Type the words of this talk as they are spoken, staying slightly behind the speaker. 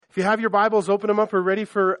If you have your Bibles, open them up. We're ready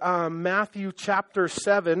for Matthew chapter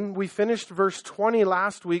 7. We finished verse 20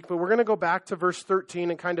 last week, but we're going to go back to verse 13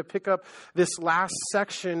 and kind of pick up this last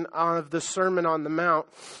section of the Sermon on the Mount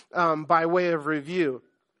by way of review.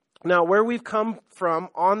 Now, where we've come from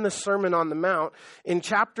on the Sermon on the Mount in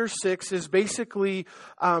chapter 6 is basically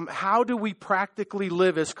how do we practically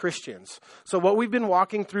live as Christians? So what we've been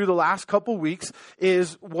walking through the last couple weeks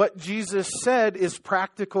is what Jesus said is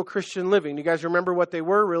practical Christian living. You guys remember what they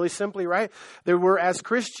were really simply, right? They were as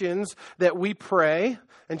Christians that we pray,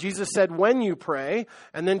 and Jesus said when you pray,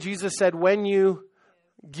 and then Jesus said when you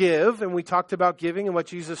give, and we talked about giving and what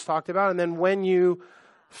Jesus talked about, and then when you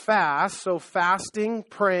fast. So fasting,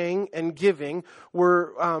 praying, and giving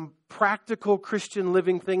were practical Christian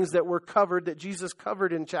living things that were covered, that Jesus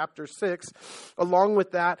covered in chapter 6. Along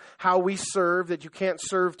with that, how we serve, that you can't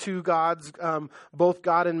serve two gods, both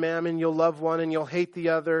God and mammon. You'll love one and you'll hate the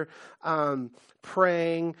other.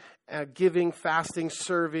 Praying, giving, fasting,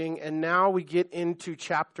 serving. And now we get into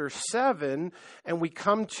chapter 7 and we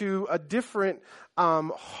come to a different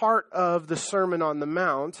heart of the Sermon on the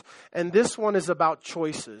Mount. And this one is about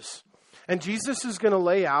choices. And Jesus is going to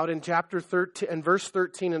lay out in chapter 13 and verse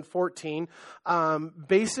 13 and 14,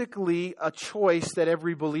 basically a choice that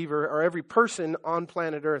every believer or every person on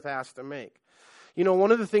planet Earth has to make. You know,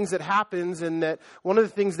 one of the things that happens and that one of the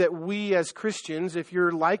things that we as Christians, if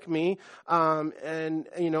you're like me, and,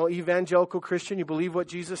 you know, evangelical Christian, you believe what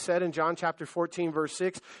Jesus said in John chapter 14, verse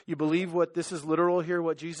 6. You believe what this is literal here,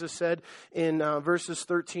 what Jesus said in verses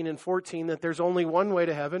 13 and 14, that there's only one way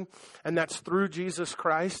to heaven, and that's through Jesus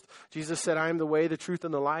Christ. Jesus said, I am the way, the truth,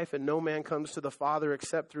 and the life, and no man comes to the Father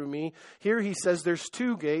except through me. Here he says there's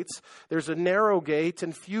two gates. There's a narrow gate,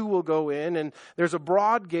 and few will go in, and there's a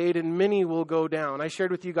broad gate, and many will go down. I shared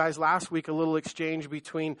with you guys last week a little exchange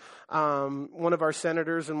between one of our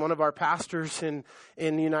senators and one of our pastors in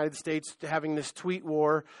the United States having this tweet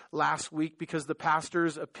war last week because the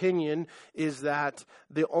pastor's opinion is that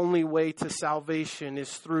the only way to salvation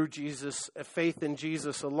is through Jesus, faith in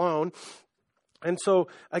Jesus alone. And so,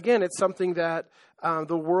 again, it's something that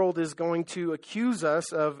the world is going to accuse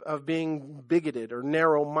us of being bigoted or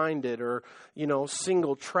narrow-minded or, you know,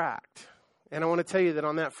 single-tracked. And I want to tell you that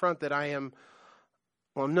on that front that I'm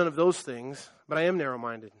none of those things, but I am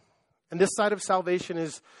narrow-minded. And this side of salvation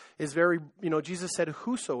is very, you know, Jesus said,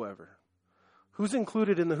 whosoever. Who's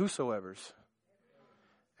included in the whosoevers?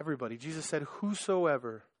 Everybody. Jesus said,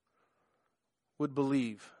 whosoever would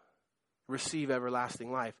believe, receive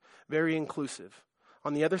everlasting life. Very inclusive.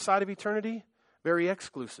 On the other side of eternity, very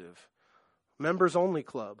exclusive. Members only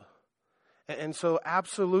club. And so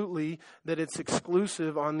absolutely that it's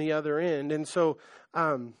exclusive on the other end. And so,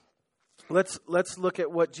 Let's look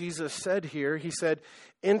at what Jesus said here. He said,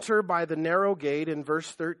 enter by the narrow gate in verse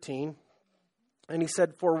 13. And he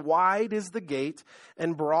said, for wide is the gate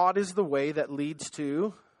and broad is the way that leads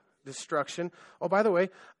to destruction. Oh, by the way,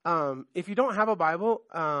 if you don't have a Bible,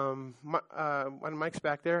 Mike's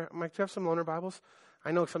back there. Mike, do you have some loaner Bibles?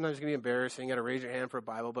 I know sometimes it's going to be embarrassing. You got to raise your hand for a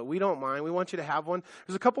Bible, but we don't mind. We want you to have one.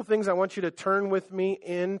 There's a couple things I want you to turn with me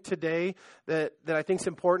in today that I think is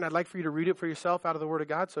important. I'd like for you to read it for yourself out of the Word of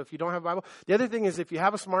God. So if you don't have a Bible, the other thing is if you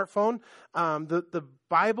have a smartphone, the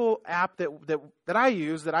Bible app that I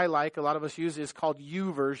use, that I like, a lot of us use, is called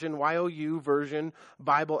YouVersion, YOU version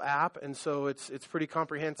Bible app, and so it's pretty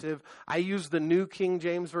comprehensive. I use the New King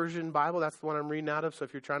James Version Bible. That's the one I'm reading out of. So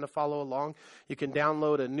if you're trying to follow along, you can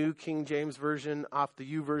download a New King James Version off the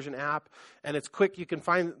YouVersion app, and it's quick. You can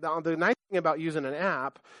find the nice thing about using an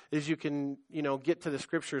app is you can, you know, get to the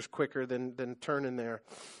scriptures quicker than turning there.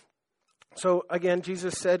 So again,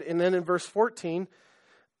 Jesus said, and then in verse 14.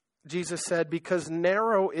 Jesus said, because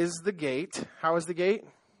narrow is the gate. How is the gate?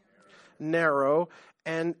 Narrow.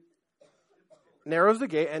 And narrow is the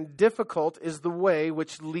gate, and difficult is the way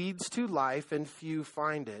which leads to life, and few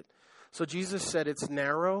find it. So Jesus said it's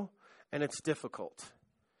narrow and it's difficult.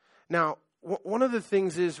 Now, one of the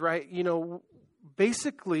things is, right, you know,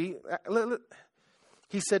 basically,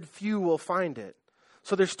 he said few will find it.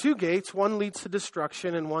 So there's two gates. One leads to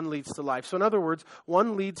destruction and one leads to life. So in other words,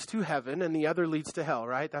 one leads to heaven and the other leads to hell,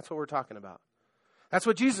 right? That's what we're talking about. That's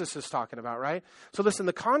what Jesus is talking about, right? So listen,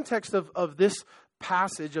 the context of this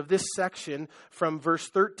passage, of this section from verse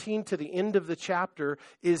 13 to the end of the chapter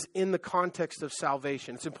is in the context of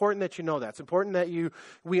salvation. It's important that you know that. It's important that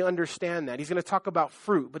we understand that. He's going to talk about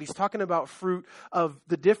fruit, but he's talking about fruit of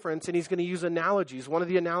the difference, and he's going to use analogies. One of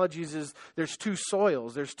the analogies is there's two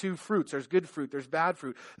soils, there's two fruits, there's good fruit, there's bad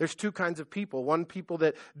fruit. There's two kinds of people, one people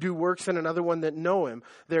that do works and another one that know him.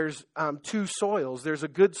 There's two soils. There's a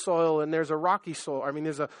good soil and there's a rocky soil. I mean,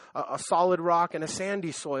 there's a solid rock and a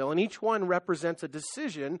sandy soil, and each one represents a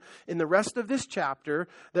decision in the rest of this chapter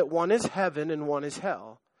that one is heaven and one is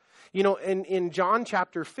hell. You know, in John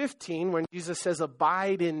chapter 15, when Jesus says,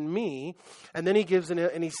 abide in me, and then he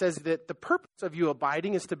and he says that the purpose of you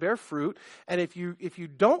abiding is to bear fruit. And if you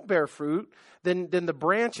don't bear fruit, then the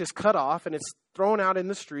branch is cut off and it's thrown out in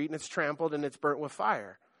the street and it's trampled and it's burnt with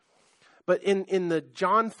fire. But in the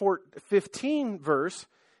John 15 verse,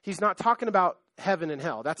 he's not talking about heaven and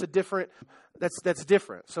hell. That's different.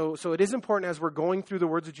 So it is important as we're going through the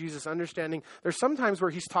words of Jesus, understanding there's sometimes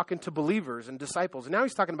where he's talking to believers and disciples. And now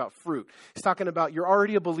he's talking about fruit. He's talking about you're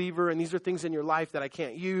already a believer and these are things in your life that I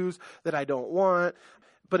can't use, that I don't want.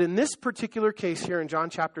 But in this particular case here in John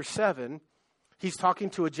chapter 7, he's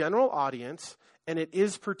talking to a general audience, and it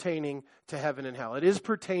is pertaining to heaven and hell. It is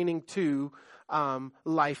pertaining to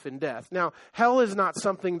life and death. Now, hell is not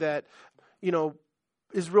something that,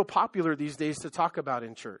 is real popular these days to talk about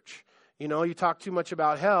in church. You talk too much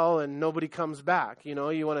about hell and nobody comes back. You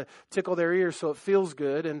want to tickle their ears so it feels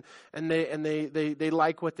good, and they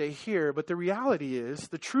like what they hear. But the reality is,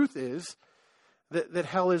 the truth is that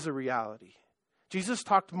hell is a reality. Jesus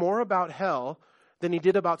talked more about hell than he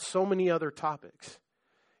did about so many other topics.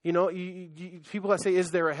 People that say,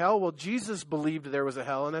 is there a hell? Well, Jesus believed there was a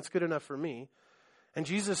hell, and that's good enough for me. And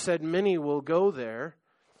Jesus said many will go there.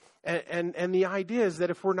 And the idea is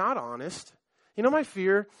that if we're not honest, my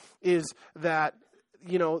fear is that,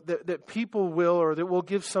 that people will, or that will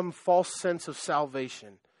give some false sense of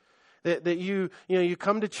salvation. That you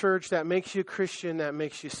come to church, that makes you a Christian, that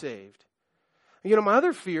makes you saved. My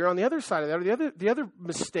other fear on the other side of that, or the other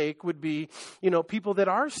mistake would be, people that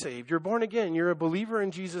are saved. You're born again. You're a believer in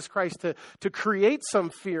Jesus Christ to create some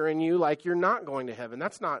fear in you like you're not going to heaven.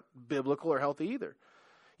 That's not biblical or healthy either.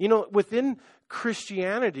 Within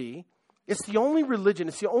Christianity, it's the only religion,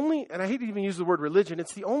 and I hate to even use the word religion,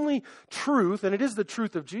 it's the only truth, and it is the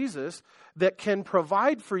truth of Jesus, that can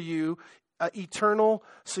provide for you eternal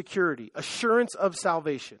security, assurance of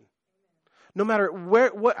salvation. No matter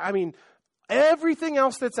everything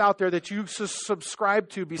else that's out there that you subscribe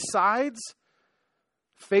to besides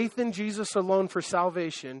faith in Jesus alone for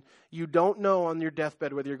salvation, you don't know on your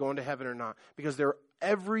deathbed whether you're going to heaven or not, because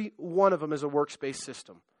every one of them is a works-based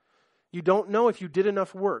system. You don't know if you did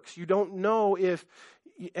enough works. You don't know if,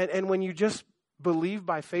 and when you just believe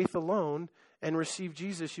by faith alone and receive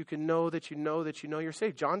Jesus, you can know that you're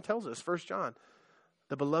saved. John tells us, 1 John,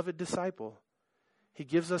 the beloved disciple, he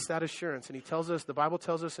gives us that assurance. And the Bible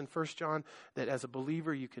tells us in 1 John that as a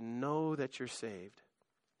believer, you can know that you're saved.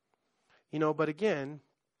 But again,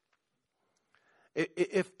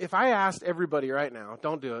 if I asked everybody right now,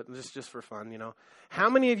 don't do it, just for fun, how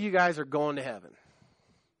many of you guys are going to heaven?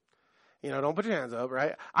 Don't put your hands up,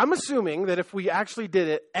 right? I'm assuming that if we actually did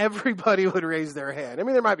it, everybody would raise their hand.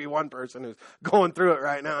 There might be one person who's going through it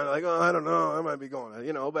right now and like, oh, I don't know, I might be going,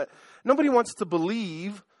 but nobody wants to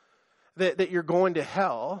believe that you're going to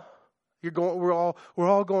hell. We're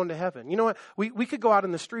all going to heaven. You know what? We could go out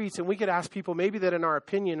in the streets and we could ask people maybe that in our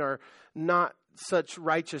opinion are not such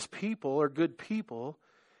righteous people or good people,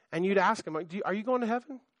 and you'd ask them, are you going to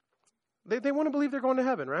heaven? They want to believe they're going to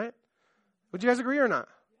heaven, right? Would you guys agree or not?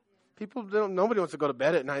 Nobody wants to go to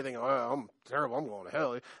bed at night thinking, oh, I'm terrible, I'm going to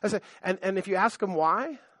hell. And if you ask them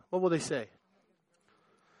why, what will they say?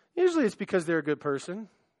 Usually it's because they're a good person.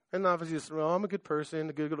 And obviously, I'm a good person,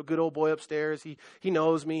 the good old boy upstairs. He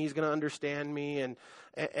knows me, he's going to understand me.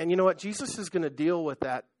 And you know what? Jesus is going to deal with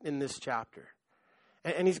that in this chapter.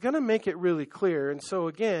 And he's going to make it really clear. And so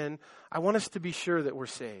again, I want us to be sure that we're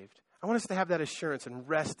saved. I want us to have that assurance and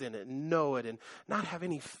rest in it and know it and not have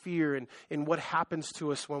any fear in what happens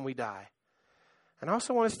to us when we die. And I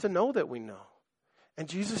also want us to know that we know. And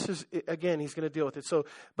Jesus is, again, he's going to deal with it.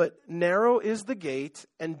 But narrow is the gate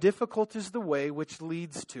and difficult is the way which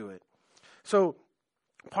leads to it. So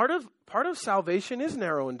part of salvation is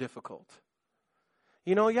narrow and difficult.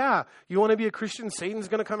 You want to be a Christian, Satan's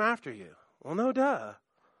going to come after you. Well, no duh.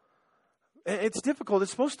 It's difficult. It's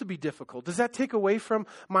supposed to be difficult. Does that take away from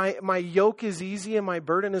my yoke is easy and my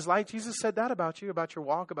burden is light? Jesus said that about you, about your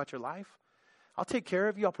walk, about your life. I'll take care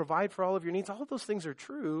of you. I'll provide for all of your needs. All of those things are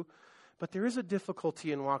true, but there is a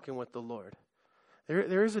difficulty in walking with the Lord.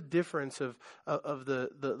 There is a difference of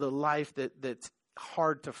the life that's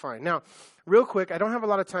hard to find. Now, real quick, I don't have a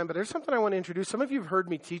lot of time, but there's something I want to introduce. Some of you have heard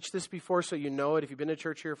me teach this before, so you know it if you've been to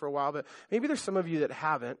church here for a while, but maybe there's some of you that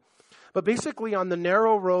haven't. But basically on the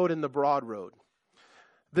narrow road and the broad road,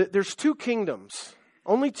 there's two kingdoms,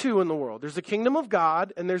 only two in the world. There's the kingdom of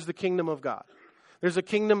God and there's the kingdom of God. There's a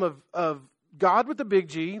kingdom of God with the big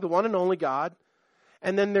G, the one and only God.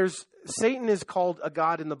 And then Satan is called a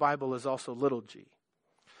God in the Bible is also little g.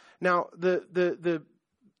 Now, the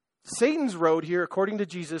Satan's road here, according to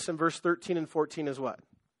Jesus in verse 13 and 14, is what?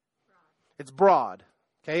 It's broad.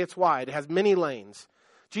 Okay, it's wide. It has many lanes.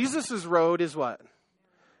 Jesus' road is what?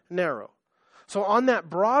 Narrow. So on that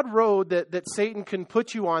broad road that Satan can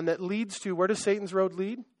put you on that leads to, where does Satan's road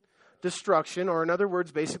lead? Destruction, or in other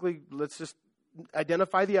words, basically, let's just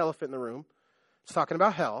identify the elephant in the room. It's talking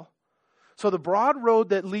about hell. So the broad road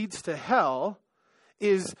that leads to hell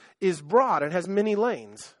is broad. It has many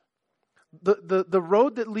lanes. The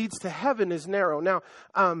road that leads to heaven is narrow. Now,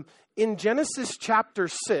 in Genesis chapter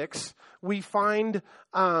 6, we find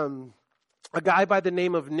a guy by the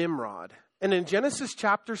name of Nimrod. And in Genesis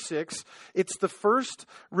chapter 6, it's the first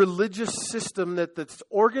religious system that's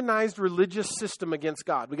organized religious system against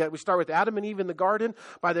God. We start with Adam and Eve in the garden.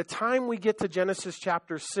 By the time we get to Genesis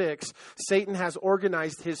chapter 6, Satan has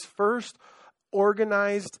organized his first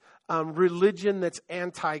organized religion that's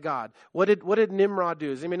anti-God. What did Nimrod do?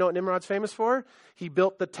 Does anybody know what Nimrod's famous for? He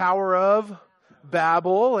built the Tower of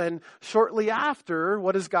Babel, and shortly after,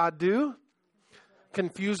 what does God do?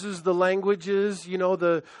 Confuses the languages,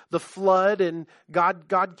 the flood, and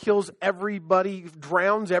God kills everybody,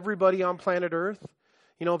 drowns everybody on planet Earth.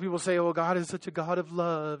 People say, oh, God is such a God of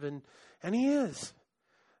love, and He is.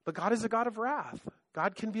 But God is a God of wrath.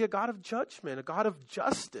 God can be a God of judgment, a God of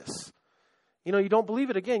justice. You don't believe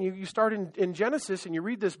it. Again, you start in Genesis and you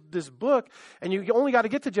read this book, and you only got to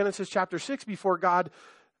get to Genesis chapter 6 before God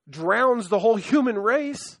drowns the whole human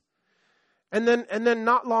race. And then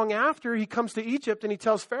not long after, he comes to Egypt and he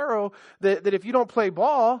tells Pharaoh that if you don't play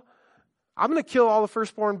ball, I'm going to kill all the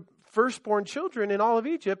firstborn children in all of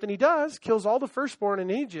Egypt. And he does, kills all the firstborn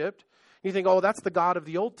in Egypt. And you think, oh, that's the God of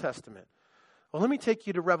the Old Testament. Well, let me take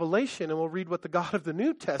you to Revelation, and we'll read what the God of the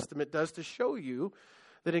New Testament does to show you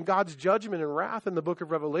that in God's judgment and wrath in the book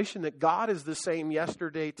of Revelation, that God is the same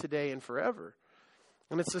yesterday, today, and forever.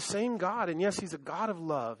 And it's the same God. And yes, He's a God of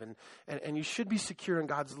love. And you should be secure in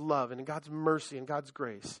God's love and in God's mercy and God's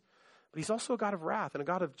grace. But He's also a God of wrath and a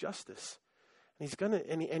God of justice.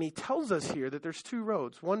 And He tells us here that there's two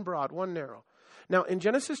roads, one broad, one narrow. Now, in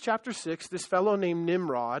Genesis chapter 6, this fellow named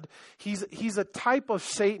Nimrod, he's a type of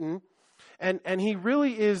Satan. And he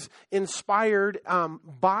really is inspired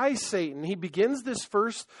by Satan. He begins this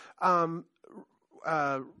first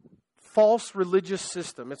false religious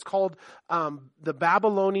system. It's called the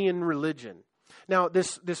Babylonian religion. Now,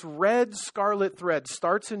 this red scarlet thread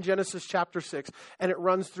starts in Genesis chapter 6, and it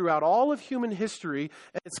runs throughout all of human history,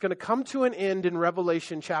 and it's going to come to an end in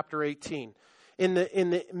Revelation chapter 18. In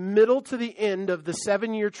the middle to the end of the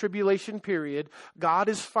 7-year tribulation period, God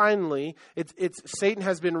is finally, Satan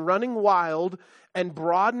has been running wild and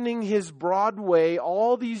broadening his broad way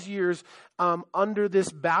all these years under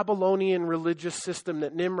this Babylonian religious system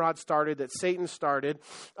that Nimrod started, that Satan started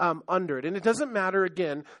under it. And it doesn't matter,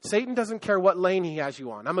 again, Satan doesn't care what lane he has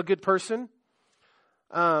you on. I'm a good person.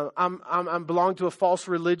 I belong to a false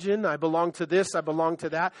religion. I belong to this. I belong to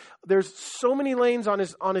that. There's so many lanes on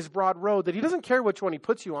his broad road that he doesn't care which one he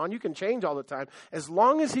puts you on. You can change all the time. As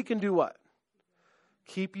long as he can do what?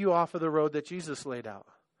 Keep you off of the road that Jesus laid out.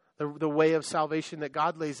 The way of salvation that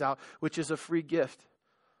God lays out, which is a free gift.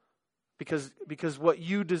 Because what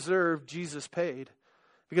you deserved, Jesus paid.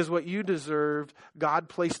 Because what you deserved, God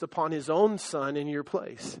placed upon His own Son in your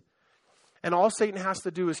place. And all Satan has to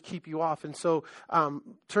do is keep you off. And so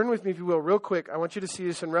turn with me, if you will, real quick. I want you to see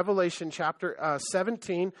this in Revelation chapter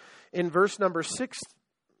 17 in verse number 6.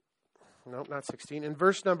 No, not 16. In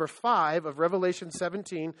verse number 5 of Revelation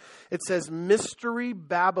 17, it says, Mystery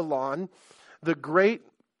Babylon,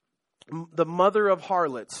 the mother of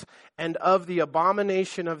harlots and of the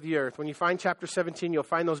abomination of the earth. When you find chapter 17, you'll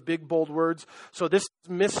find those big, bold words. So this is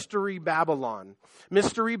Mystery Babylon.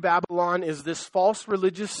 Mystery Babylon is this false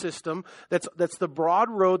religious system that's the broad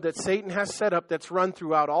road that Satan has set up that's run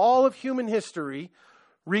throughout all of human history,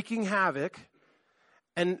 wreaking havoc.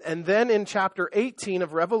 And then in chapter 18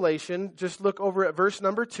 of Revelation, just look over at verse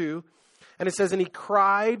number 2, and it says, And he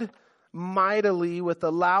cried mightily with a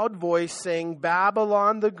loud voice, saying,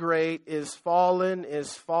 Babylon the Great is fallen,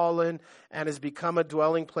 and has become a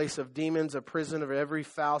dwelling place of demons, a prison of every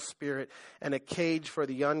foul spirit, and a cage for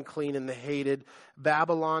the unclean and the hated.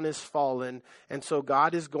 Babylon is fallen. And so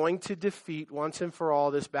God is going to defeat once and for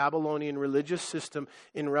all this Babylonian religious system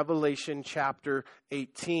in Revelation chapter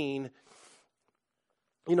 18.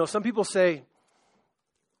 Some people say,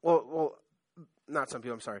 well, not some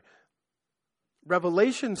people, I'm sorry.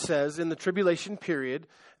 Revelation says in the tribulation period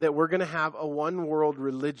that we're going to have a one world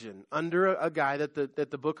religion under a guy that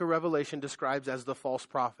the book of Revelation describes as the false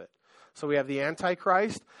prophet. So we have the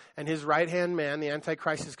Antichrist and his right-hand man. The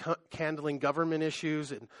Antichrist is handling government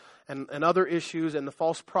issues and other issues, and the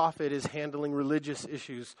false prophet is handling religious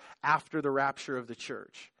issues after the rapture of the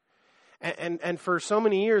church. And for so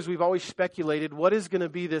many years, we've always speculated what is going to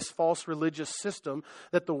be this false religious system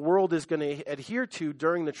that the world is going to adhere to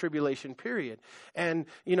during the tribulation period. And,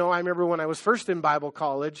 I remember when I was first in Bible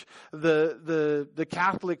college, the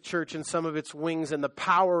Catholic Church and some of its wings and the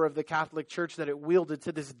power of the Catholic Church that it wielded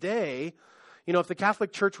to this day. If the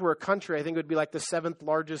Catholic Church were a country, I think it would be like the 7th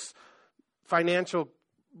largest financial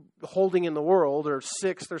holding in the world, or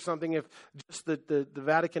 6th or something, if just the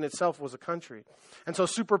Vatican itself was a country. And so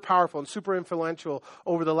super powerful and super influential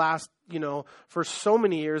over the last, for so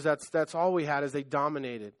many years, that's all we had, as they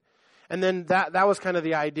dominated. And then that was kind of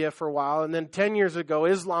the idea for a while. And then 10 years ago,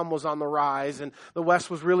 Islam was on the rise, and the West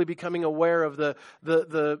was really becoming aware of the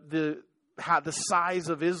size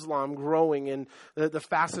of Islam growing, and the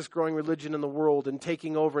fastest growing religion in the world, and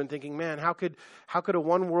taking over, and thinking, man, how could a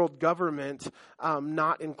one world government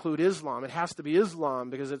not include Islam? It has to be Islam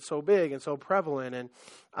because it's so big and so prevalent.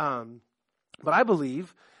 And but I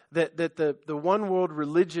believe that the one world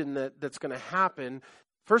religion that's going to happen,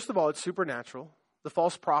 first of all, it's supernatural. The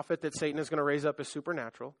false prophet that Satan is going to raise up is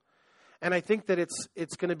supernatural. And I think that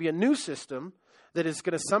it's going to be a new system that is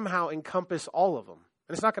going to somehow encompass all of them.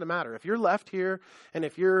 And it's not going to matter. If you're left here, and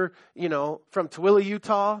if you're, from Tooele,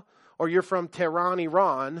 Utah, or you're from Tehran,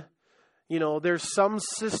 Iran, there's some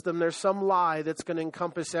system, there's some lie that's going to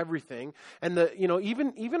encompass everything. And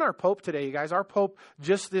even our Pope today, you guys, our Pope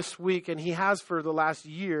just this week, and he has for the last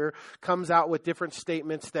year, comes out with different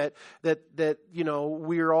statements that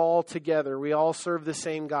we're all together. We all serve the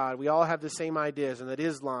same God. We all have the same ideas, and that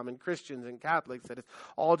Islam and Christians and Catholics, that it's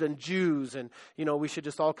all done Jews, and we should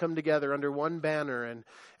just all come together under one banner. And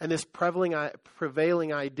this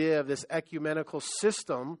prevailing idea of this ecumenical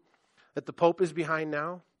system that the Pope is behind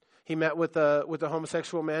now. He met with a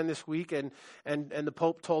homosexual man this week, and the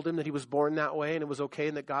Pope told him that he was born that way, and it was okay,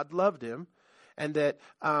 and that God loved him. And that,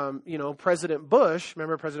 President Bush,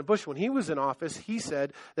 remember President Bush, when he was in office, he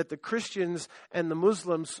said that the Christians and the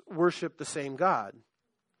Muslims worship the same God.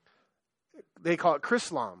 They call it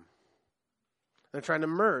Chrislam. They're trying to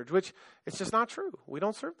merge, which it's just not true. We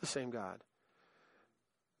don't serve the same God.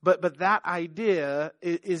 But that idea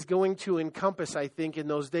is going to encompass, I think, in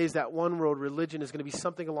those days, that one world religion is going to be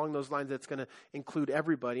something along those lines that's going to include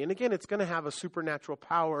everybody. And again, it's going to have a supernatural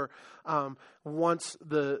power once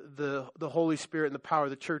the Holy Spirit and the power of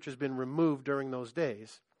the church has been removed during those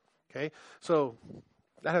days. Okay, so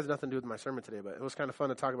that has nothing to do with my sermon today, but it was kind of fun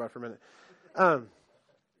to talk about for a minute.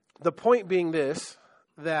 The point being this,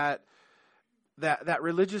 that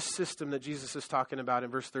religious system that Jesus is talking about in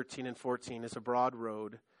verse 13 and 14 is a broad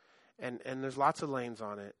road. And there's lots of lanes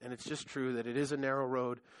on it. And it's just true that it is a narrow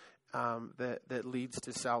road that leads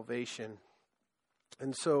to salvation.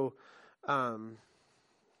 And so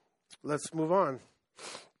let's move on.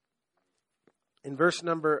 In verse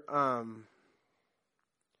number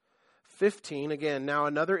 15, again, now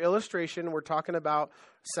another illustration. We're talking about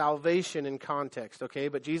salvation in context, okay?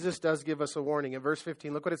 But Jesus does give us a warning. In verse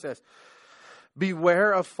 15, look what it says.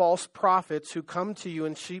 Beware of false prophets who come to you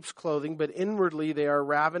in sheep's clothing, but inwardly they are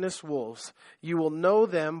ravenous wolves. You will know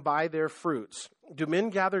them by their fruits. Do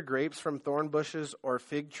men gather grapes from thorn bushes or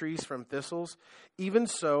fig trees from thistles? Even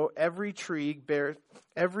so, every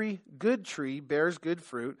good tree bears good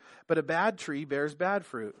fruit, but a bad tree bears bad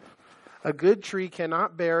fruit. A good tree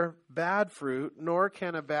cannot bear bad fruit, nor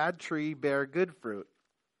can a bad tree bear good fruit.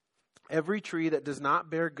 Every tree that does not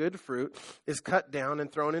bear good fruit is cut down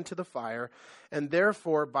and thrown into the fire, and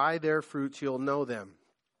therefore by their fruits you'll know them.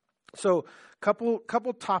 So, couple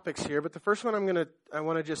topics here, but the first one I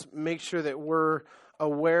want to just make sure that we're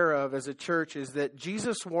aware of as a church is that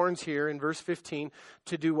Jesus warns here in verse 15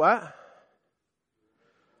 to do what?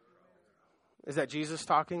 Is that Jesus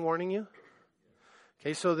talking, warning you?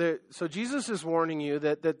 Okay, so Jesus is warning you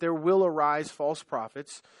that there will arise false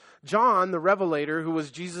prophets. John, the Revelator, who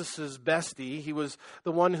was Jesus' bestie, he was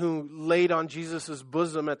the one who laid on Jesus'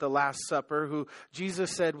 bosom at the Last Supper, who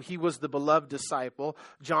Jesus said he was the beloved disciple.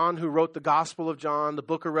 John, who wrote the Gospel of John, the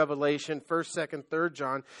book of Revelation, 1st, 2nd, 3rd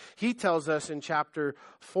John, he tells us in chapter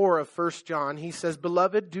 4 of 1 John, he says,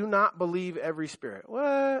 "Beloved, do not believe every spirit."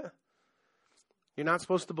 What? You're not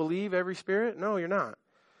supposed to believe every spirit? No, you're not.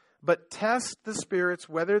 But test the spirits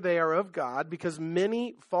whether they are of God, because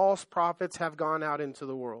many false prophets have gone out into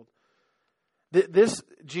the world. This,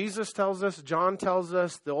 Jesus tells us, John tells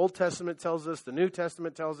us, the Old Testament tells us, the New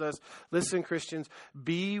Testament tells us, listen, Christians,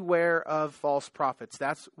 beware of false prophets.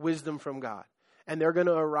 That's wisdom from God. And they're going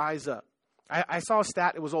to arise up. I saw a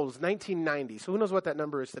stat, it was old, it was 1990, so who knows what that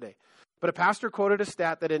number is today. But a pastor quoted a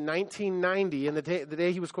stat that in 1990, and the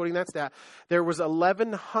day he was quoting that stat, there was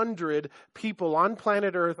 1,100 people on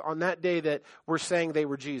planet Earth on that day that were saying they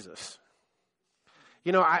were Jesus.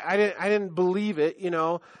 You know, I didn't believe it, you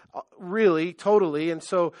know, really, totally. And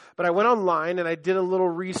so, but I went online and I did a little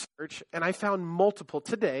research and I found multiple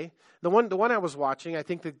today. The one I was watching, I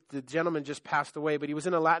think the gentleman just passed away, but he was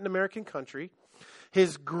in a Latin American country.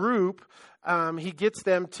 His group, he gets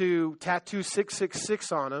them to tattoo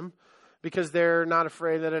 666 on them because they're not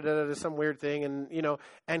afraid that some weird thing. And, you know,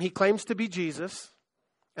 and he claims to be Jesus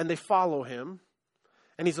and they follow him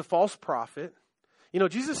and he's a false prophet. You know,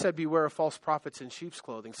 Jesus said, beware of false prophets in sheep's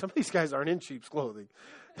clothing. Some of these guys aren't in sheep's clothing.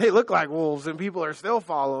 They look like wolves and people are still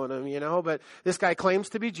following them, you know. But this guy claims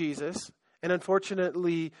to be Jesus. And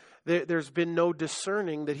unfortunately, there's been no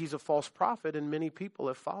discerning that he's a false prophet and many people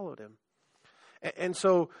have followed him. And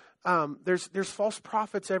so there's false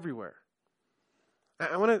prophets everywhere.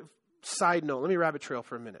 I want to side note. Let me rabbit trail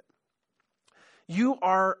for a minute. You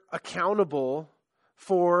are accountable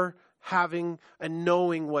for having and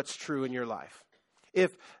knowing what's true in your life.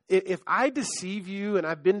 If I deceive you, and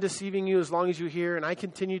I've been deceiving you as long as you're here, and I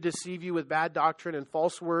continue to deceive you with bad doctrine and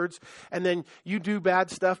false words, and then you do bad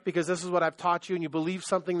stuff because this is what I've taught you, and you believe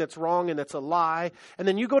something that's wrong and that's a lie, and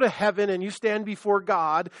then you go to heaven and you stand before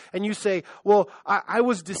God and you say, well, I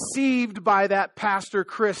was deceived by that Pastor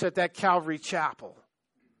Chris at that Calvary Chapel.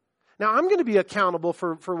 Now, I'm going to be accountable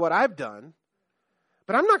for what I've done,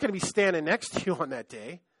 but I'm not going to be standing next to you on that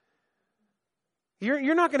day.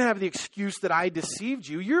 You're not going to have the excuse that I deceived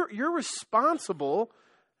you. You're responsible.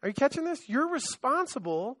 Are you catching this? You're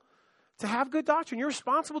responsible to have good doctrine. You're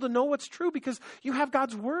responsible to know what's true because you have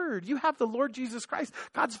God's word. You have the Lord Jesus Christ.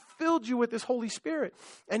 God's filled you with his Holy Spirit.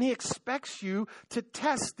 And he expects you to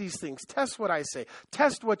test these things. Test what I say.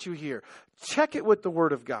 Test what you hear. Check it with the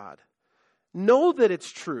word of God. Know that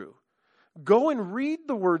it's true. Go and read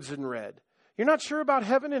the words in red. You're not sure about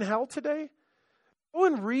heaven and hell today? Go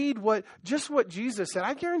and read what Jesus said.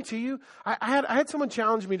 I guarantee you, I had someone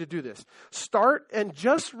challenge me to do this. Start and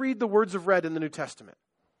just read the words of red in the New Testament.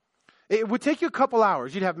 It would take you a couple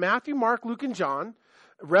hours. You'd have Matthew, Mark, Luke, and John,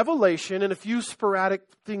 Revelation, and a few sporadic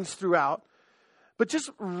things throughout. But just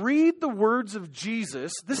read the words of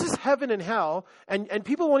Jesus. This is heaven and hell, and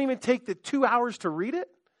people won't even take the 2 hours to read it.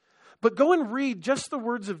 But go and read just the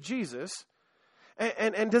words of Jesus.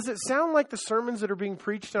 And does it sound like the sermons that are being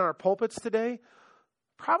preached in our pulpits today?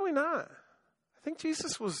 Probably not. I think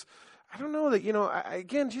Jesus was, I don't know that,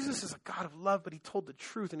 again, Jesus is a God of love, but he told the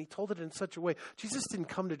truth and he told it in such a way. Jesus didn't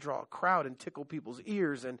come to draw a crowd and tickle people's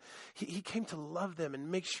ears. And he came to love them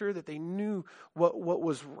and make sure that they knew what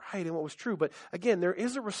was right and what was true. But again, there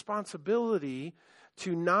is a responsibility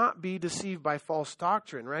to not be deceived by false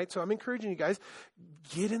doctrine, right? So I'm encouraging you guys,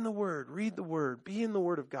 get in the Word, read the Word, be in the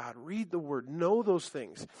Word of God, read the Word, know those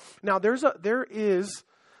things. Now, there is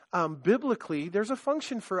biblically, there's a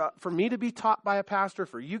function for me to be taught by a pastor,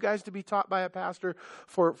 for you guys to be taught by a pastor,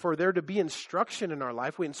 for there to be instruction in our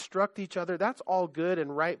life. We instruct each other. That's all good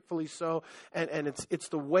and rightfully so. And it's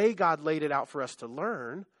the way God laid it out for us to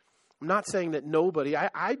learn. I'm not saying that nobody,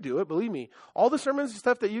 I do it, believe me. All the sermons and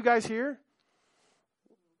stuff that you guys hear,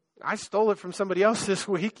 I stole it from somebody else this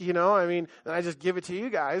week, and I just give it to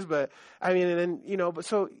you guys. But I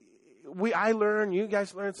learn, you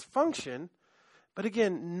guys learn, it's function. But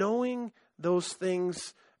again, knowing those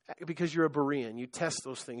things, because you're a Berean, you test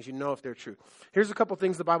those things, you know if they're true. Here's a couple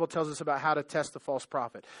things the Bible tells us about how to test the false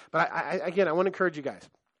prophet. But I want to encourage you guys.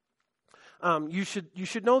 You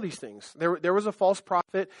should know these things. There was a false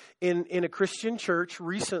prophet in a Christian church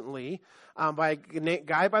recently by a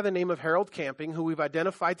guy by the name of Harold Camping, who we've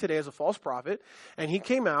identified today as a false prophet. And he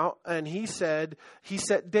came out and he set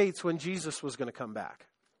dates when Jesus was going to come back.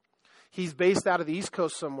 He's based out of the East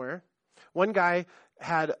Coast somewhere. One guy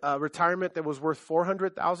had a retirement that was worth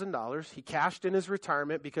 $400,000. He cashed in his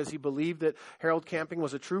retirement because he believed that Harold Camping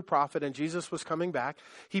was a true prophet and Jesus was coming back.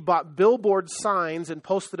 He bought billboard signs and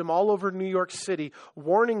posted them all over New York City,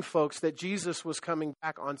 warning folks that Jesus was coming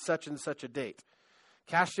back on such and such a date.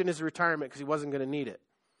 Cashed in his retirement because he wasn't going to need it.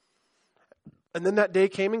 And then that day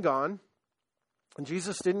came and gone, and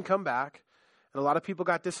Jesus didn't come back, and a lot of people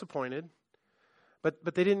got disappointed.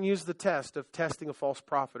 But they didn't use the test of testing a false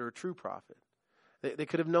prophet or a true prophet. They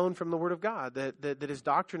could have known from the Word of God that his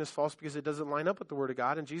doctrine is false because it doesn't line up with the Word of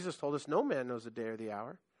God. And Jesus told us no man knows the day or the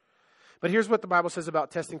hour. But here's what the Bible says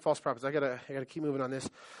about testing false prophets. I gotta keep moving on this.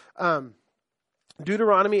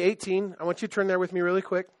 Deuteronomy 18. I want you to turn there with me really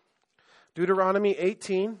quick. Deuteronomy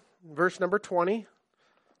 18, verse number 20.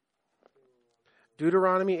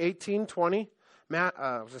 Deuteronomy 18:20. I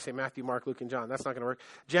was going to say Matthew, Mark, Luke, and John. That's not going to work.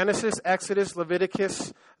 Genesis, Exodus,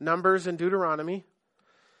 Leviticus, Numbers, and Deuteronomy.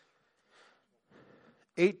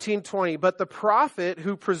 18:20. But the prophet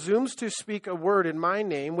who presumes to speak a word in my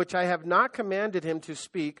name, which I have not commanded him to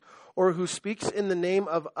speak, or who speaks in the name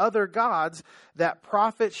of other gods, that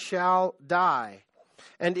prophet shall die.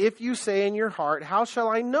 And if you say in your heart, how shall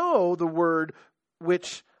I know the word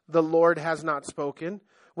which the Lord has not spoken?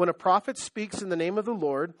 When a prophet speaks in the name of the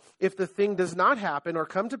Lord, if the thing does not happen or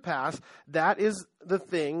come to pass, that is the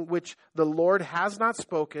thing which the Lord has not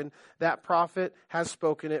spoken. That prophet has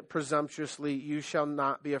spoken it presumptuously. You shall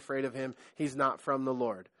not be afraid of him. He's not from the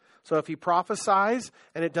Lord. So if he prophesies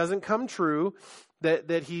and it doesn't come true, that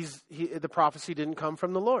the prophecy didn't come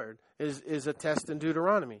from the Lord is a test in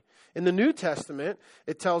Deuteronomy. In the New Testament,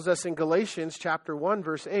 it tells us in Galatians chapter 1,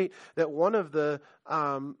 verse 8, that one of the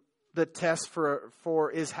test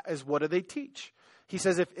for is what do they teach? He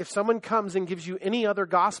says if someone comes and gives you any other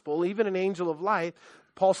gospel, even an angel of light,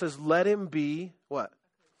 Paul says, let him be what?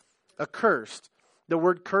 Accursed. The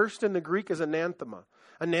word cursed in the Greek is anathema.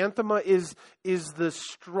 Anathema is the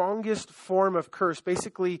strongest form of curse.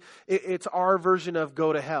 Basically, it's our version of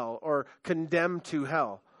go to hell or condemned to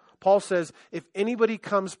hell. Paul says, if anybody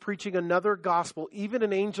comes preaching another gospel, even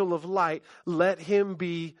an angel of light, let him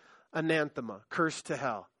be anathema, cursed to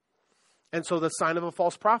hell. And so the sign of a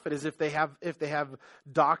false prophet is if they have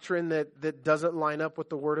doctrine that doesn't line up with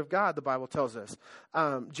the word of God, the Bible tells us.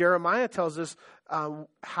 Jeremiah tells us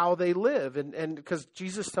how they live. And because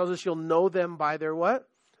Jesus tells us you'll know them by their what?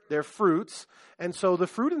 Their fruits. And so the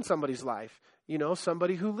fruit in somebody's life,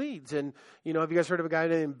 somebody who leads. And, have you guys heard of a guy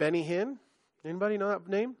named Benny Hinn? Anybody know that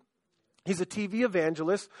name? He's a TV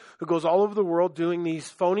evangelist who goes all over the world doing these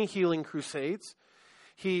phony healing crusades.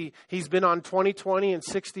 He's been on 20/20 and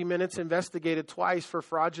 60 Minutes, investigated twice for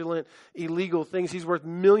fraudulent, illegal things. He's worth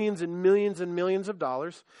millions and millions and millions of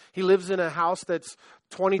dollars. He lives in a house that's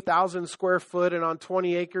 20,000 square foot and on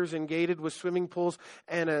 20 acres and gated with swimming pools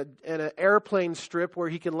and an airplane strip where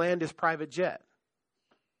he can land his private jet.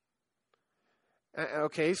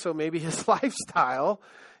 Okay, so maybe his lifestyle,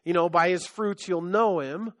 by his fruits you'll know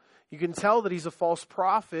him. You can tell that he's a false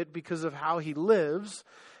prophet because of how he lives.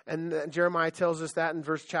 And Jeremiah tells us that in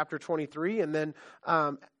chapter 23. And then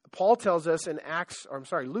Paul tells us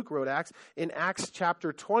Luke wrote Acts. In Acts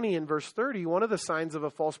chapter 20 and verse 30, one of the signs of a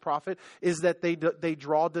false prophet is that they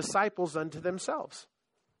draw disciples unto themselves.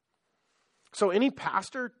 So any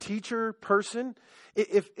pastor, teacher, person,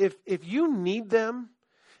 if you need them,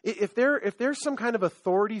 if there's some kind of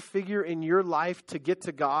authority figure in your life to get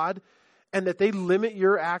to God, and that they limit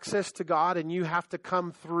your access to God and you have to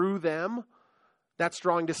come through them, that's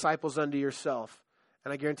drawing disciples unto yourself.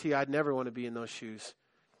 And I guarantee you, I'd never want to be in those shoes.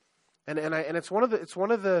 And it's one of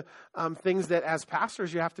the things that as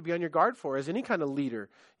pastors you have to be on your guard for, as any kind of leader.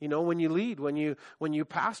 When you lead, when you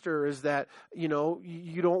pastor, is that you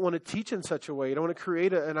don't want to teach in such a way. You don't want to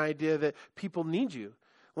create an idea that people need you.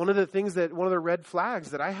 One of the red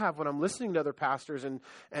flags that I have when I'm listening to other pastors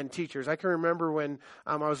and teachers, I can remember when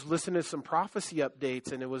I was listening to some prophecy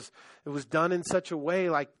updates, and it was done in such a way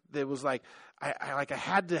like I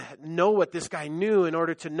had to know what this guy knew in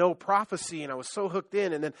order to know prophecy, and I was so hooked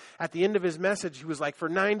in. And then at the end of his message, he was like, for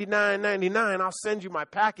 $99.99, I'll send you my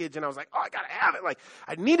package. And I was like, oh, I gotta have it. Like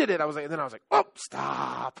I needed it. And then I was like, oh,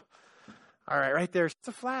 stop. All right, right there. It's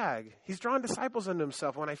a flag. He's drawing disciples unto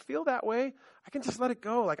himself. When I feel that way, I can just let it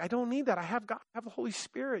go. Like, I don't need that. I have God. I have the Holy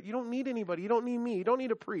Spirit. You don't need anybody. You don't need me. You don't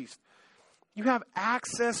need a priest. You have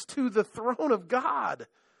access to the throne of God.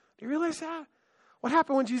 Do you realize that? What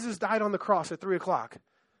happened when Jesus died on the cross at 3 o'clock?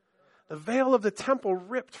 The veil of the temple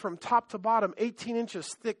ripped from top to bottom, 18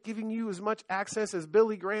 inches thick, giving you as much access as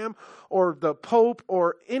Billy Graham or the Pope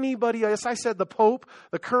or anybody. As I said, the Pope,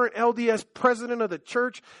 the current LDS president of the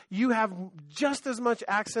church, you have just as much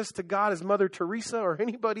access to God as Mother Teresa or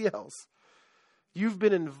anybody else. You've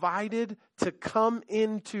been invited to come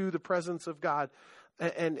into the presence of God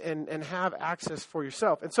and have access for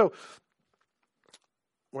yourself. And so,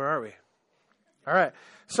 where are we? All right.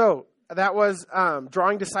 So, that was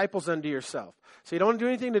drawing disciples unto yourself. So you don't do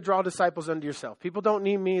anything to draw disciples unto yourself. People don't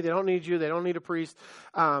need me. They don't need you. They don't need a priest.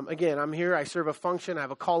 Again, I'm here. I serve a function. I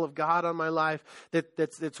have a call of God on my life.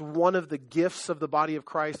 That's one of the gifts of the body of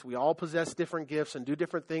Christ. We all possess different gifts and do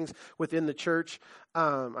different things within the church.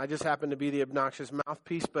 I just happen to be the obnoxious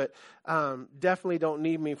mouthpiece, but definitely don't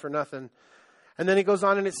need me for nothing. And then he goes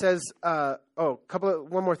on and it says, one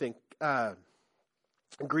more thing.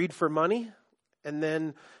 Greed for money. And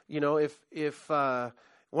then, if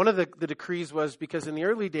one of the decrees was because in the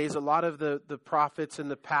early days, a lot of the prophets and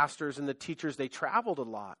the pastors and the teachers, they traveled a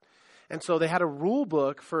lot. And so they had a rule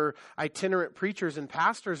book for itinerant preachers and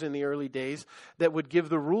pastors in the early days that would give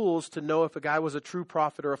the rules to know if a guy was a true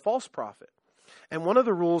prophet or a false prophet. And one of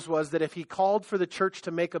the rules was that if he called for the church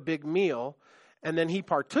to make a big meal and then he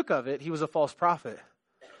partook of it, he was a false prophet.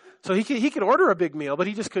 So he could order a big meal, but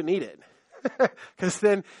he just couldn't eat it. Because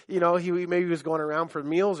then, he maybe was going around for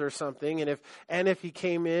meals or something. And if he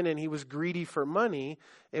came in and he was greedy for money,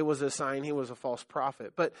 it was a sign he was a false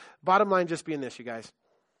prophet. But bottom line just being this, you guys.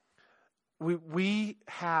 We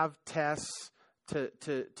have tests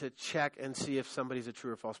to check and see if somebody's a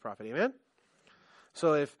true or false prophet. Amen?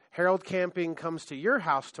 So if Harold Camping comes to your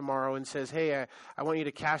house tomorrow and says, hey, I want you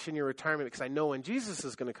to cash in your retirement because I know when Jesus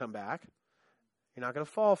is going to come back, you're not going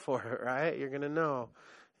to fall for it, right? You're going to know.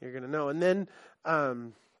 You're going to know. And then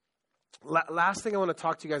last thing I want to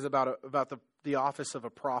talk to you guys about the office of a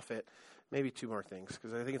prophet. Maybe two more things,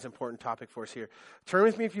 because I think it's an important topic for us here. Turn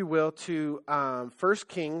with me, if you will, to 1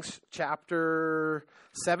 Kings chapter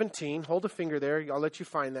 17. Hold a finger there. I'll let you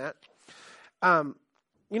find that.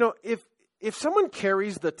 If someone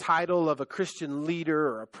carries the title of a Christian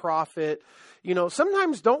leader or a prophet,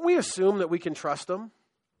 sometimes don't we assume that we can trust them?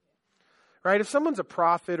 Right? If someone's a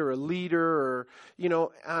prophet or a leader, or,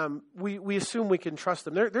 we assume we can trust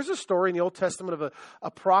them. There's a story in the Old Testament of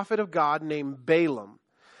a prophet of God named Balaam.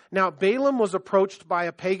 Now, Balaam was approached by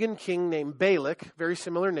a pagan king named Balak, very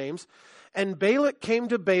similar names. And Balak came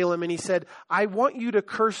to Balaam and he said, I want you to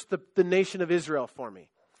curse the nation of Israel for me.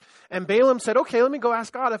 And Balaam said, okay, let me go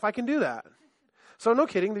ask God if I can do that. So no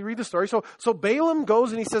kidding, they read the story. So Balaam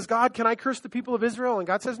goes and he says, God, can I curse the people of Israel? And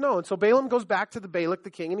God says no. And so Balaam goes back to the Balak, the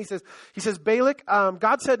king, and he says, Balak,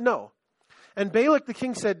 God said no. And Balak, the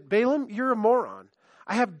king, said, Balaam, you're a moron.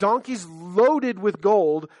 I have donkeys loaded with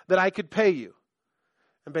gold that I could pay you.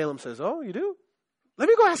 And Balaam says, oh, you do? Let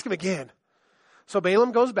me go ask him again. So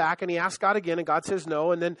Balaam goes back and he asks God again, and God says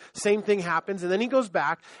no. And then same thing happens. And then he goes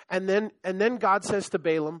back, and then God says to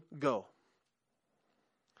Balaam, go.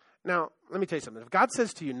 Now, let me tell you something. If God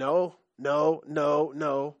says to you, no,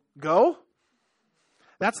 go.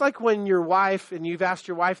 That's like when your wife, and you've asked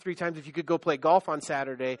your wife 3 times if you could go play golf on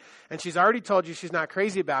Saturday, and she's already told you she's not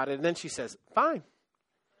crazy about it. And then she says, fine.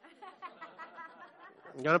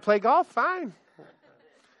 You going to play golf? Fine.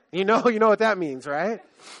 You know what that means, right?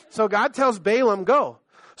 So God tells Balaam, go.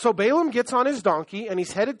 So Balaam gets on his donkey and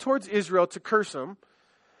he's headed towards Israel to curse him.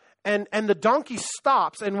 And the donkey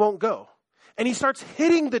stops and won't go. And he starts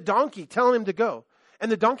hitting the donkey, telling him to go.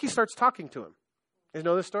 And the donkey starts talking to him. You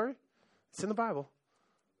know this story? It's in the Bible.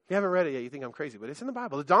 If you haven't read it yet, you think I'm crazy, but it's in the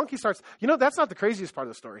Bible. The donkey starts, that's not the craziest part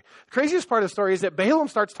of the story. The craziest part of the story is that Balaam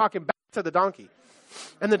starts talking back to the donkey.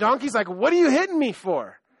 And the donkey's like, what are you hitting me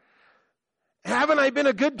for? Haven't I been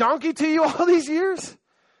a good donkey to you all these years?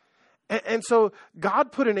 And so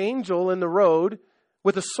God put an angel in the road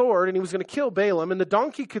with a sword, and he was going to kill Balaam. And the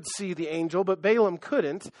donkey could see the angel, but Balaam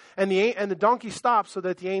couldn't. And the donkey stopped so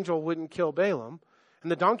that the angel wouldn't kill Balaam.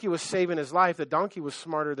 And the donkey was saving his life. The donkey was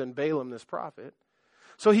smarter than Balaam, this prophet.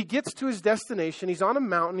 So he gets to his destination. He's on a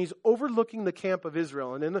mountain. He's overlooking the camp of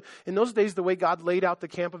Israel. And in those days, the way God laid out the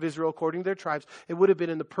camp of Israel according to their tribes, it would have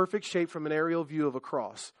been in the perfect shape from an aerial view of a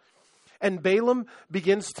cross. And Balaam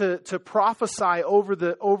begins to prophesy over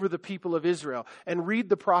the people of Israel. And read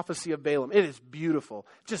the prophecy of Balaam. It is beautiful.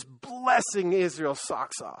 Just blessing Israel's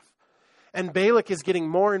socks off. And Balak is getting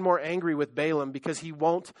more and more angry with Balaam because he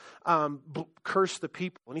won't curse the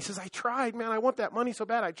people. And he says, I tried, man. I want that money so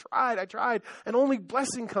bad. I tried. And only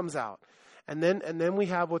blessing comes out. And then we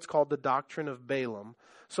have what's called the doctrine of Balaam.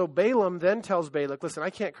 So Balaam then tells Balak, listen,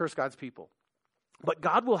 I can't curse God's people. But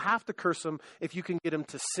God will have to curse them if you can get them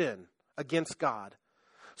to sin against God.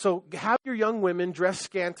 So have your young women dress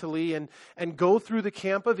scantily and go through the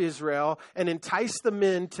camp of Israel and entice the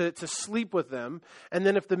men to sleep with them. And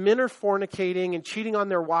then if the men are fornicating and cheating on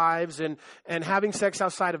their wives and having sex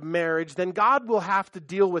outside of marriage, then God will have to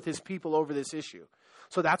deal with his people over this issue.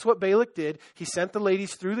 So that's what Balak did. He sent the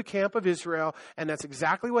ladies through the camp of Israel, and that's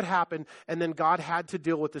exactly what happened. And then God had to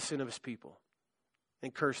deal with the sin of his people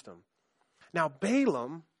and cursed them. Now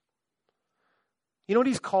Balaam, you know what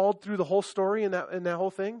he's called through the whole story in that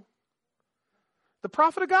whole thing? The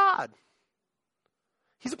prophet of God.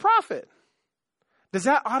 He's a prophet. Does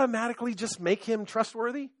that automatically just make him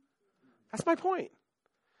trustworthy? That's my point.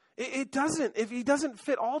 It doesn't. If he doesn't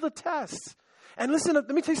fit all the tests. And listen, let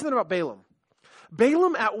me tell you something about Balaam.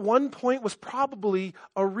 Balaam at one point was probably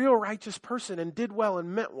a real righteous person and did well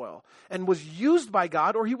and meant well and was used by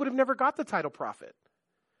God, or he would have never got the title prophet.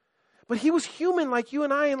 But he was human like you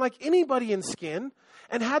and I and like anybody in skin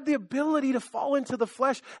and had the ability to fall into the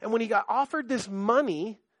flesh. And when he got offered this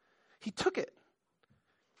money, he took it.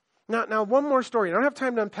 Now, one more story. I don't have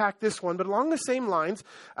time to unpack this one, but along the same lines,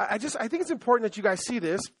 I think it's important that you guys see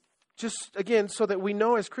this, just again, so that we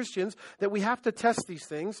know as Christians that we have to test these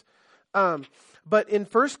things. But in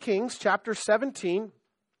 1 Kings chapter 17,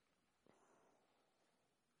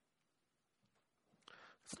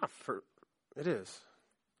 it is.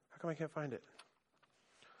 How come I can't find it?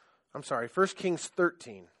 I'm sorry, 1 Kings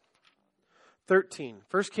 13. 1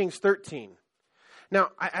 Kings 13.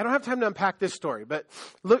 Now, I don't have time to unpack this story, but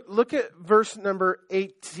look at verse number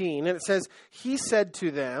 18. And it says, he said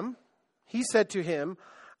to him,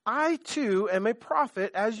 I too am a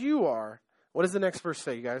prophet as you are. What does the next verse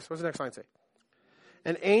say, you guys? What does the next line say?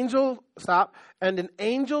 And an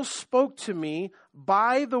angel spoke to me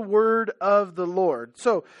by the word of the Lord.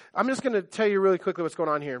 So I'm just going to tell you really quickly what's going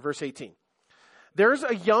on here in verse 18. There's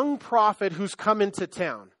a young prophet who's come into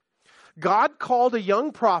town. God called a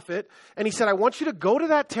young prophet and he said, I want you to go to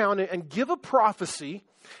that town and give a prophecy.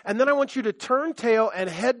 And then I want you to turn tail and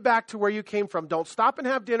head back to where you came from. Don't stop and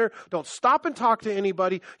have dinner. Don't stop and talk to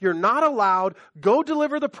anybody. You're not allowed. Go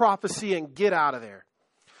deliver the prophecy and get out of there.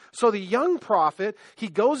 So the young prophet, he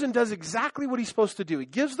goes and does exactly what he's supposed to do. He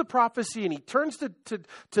gives the prophecy and he turns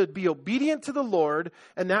to be obedient to the Lord.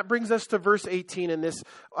 And that brings us to verse 18 in this,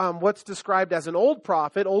 what's described as an old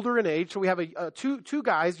prophet, older in age. So we have two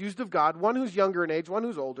guys used of God, one who's younger in age, one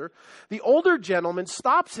who's older. The older gentleman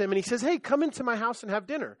stops him and he says, hey, come into my house and have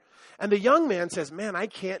dinner. And the young man says, man, I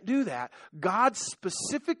can't do that. God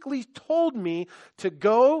specifically told me to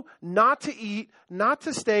go, not to eat, not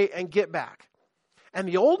to stay, and get back. And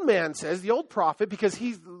the old man says, the old prophet, because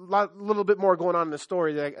he's a little bit more going on in the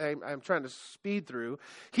story that I'm trying to speed through.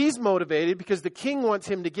 He's motivated because the king wants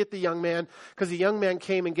him to get the young man, because the young man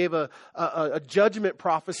came and gave a judgment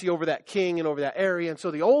prophecy over that king and over that area. And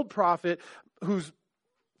so the old prophet, who's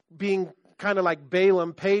being kind of like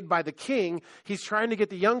Balaam, paid by the king, he's trying to get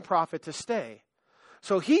the young prophet to stay.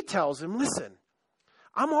 So he tells him, listen,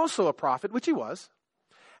 I'm also a prophet, which he was.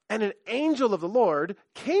 And an angel of the Lord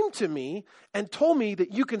came to me and told me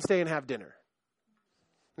that you can stay and have dinner.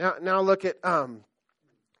 Now look at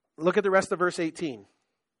the rest of verse 18.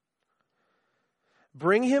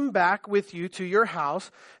 Bring him back with you to your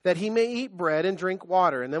house that he may eat bread and drink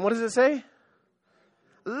water. And then what does it say?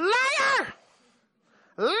 Liar!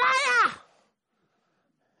 Liar!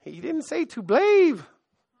 He didn't say to believe.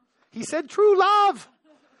 He said true love.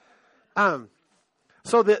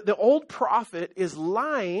 So the old prophet is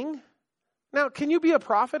lying. Now, can you be a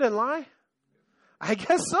prophet and lie? I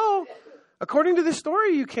guess so. According to this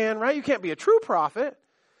story, you can, right? You can't be a true prophet.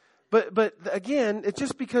 But again, it's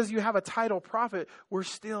just because you have a title prophet, we're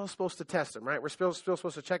still supposed to test him, right? We're still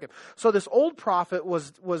supposed to check him. So this old prophet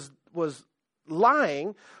was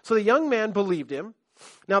lying. So the young man believed him.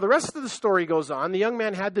 Now, the rest of the story goes on. The young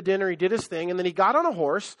man had the dinner, he did his thing, and then he got on a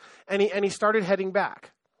horse and he started heading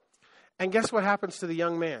back. And guess what happens to the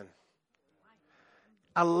young man?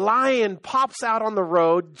 A lion pops out on the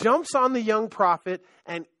road, jumps on the young prophet,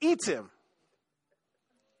 and eats him.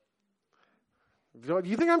 Do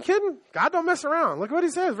you think I'm kidding? God don't mess around. Look what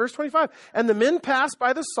he says, verse 25. And the men passed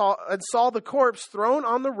by and saw the corpse thrown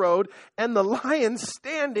on the road, and the lion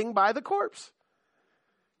standing by the corpse.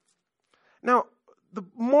 Now, the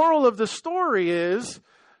moral of the story is,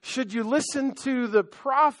 should you listen to the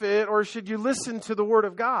prophet or should you listen to the word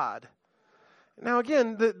of God? Now,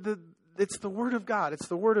 again, it's the word of God. It's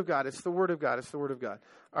the word of God. It's the word of God. It's the word of God.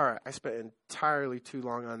 All right. I spent entirely too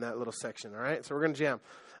long on that little section. All right. So we're going to jam.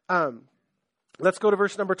 Let's go to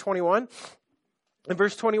verse number 21. In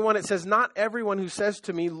verse 21, it says, not everyone who says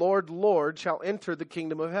to me, Lord, Lord, shall enter the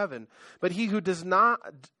kingdom of heaven, but he who does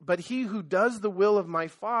the will of my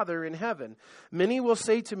Father in heaven. Many will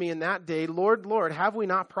say to me in that day, Lord, Lord, have we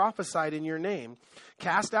not prophesied in your name,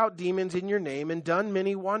 cast out demons in your name, and done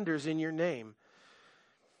many wonders in your name?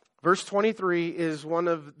 Verse 23 is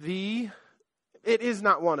it is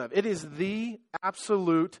the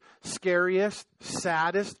absolute scariest,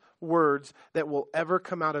 saddest words that will ever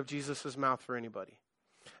come out of Jesus' mouth for anybody.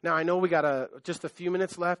 Now, I know we got just a few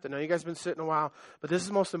minutes left. I know you guys have been sitting a while, but this is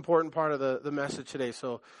the most important part of the message today.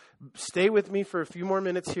 So stay with me for a few more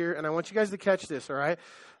minutes here, and I want you guys to catch this, all right?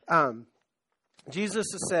 Jesus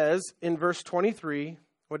says in verse 23,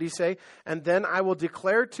 what did he say? And then I will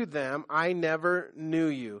declare to them, I never knew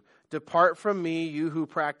you. Depart from me, you who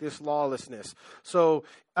practice lawlessness. So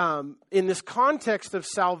in this context of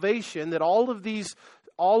salvation, that all of these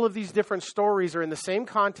different stories are in the same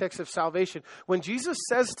context of salvation. When Jesus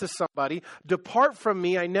says to somebody, depart from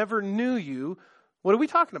me, I never knew you, what are we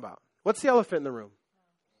talking about? What's the elephant in the room?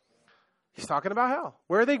 He's talking about hell.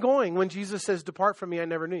 Where are they going when Jesus says, depart from me, I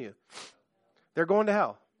never knew you? They're going to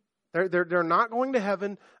hell. They're not going to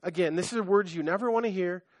heaven. Again, this is words you never want to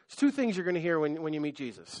hear. There's two things you're going to hear when you meet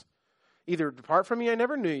Jesus. Either depart from me, I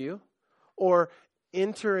never knew you, or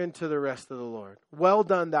enter into the rest of the Lord. Well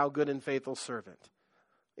done, thou good and faithful servant.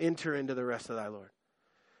 Enter into the rest of thy Lord.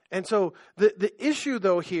 And so the issue,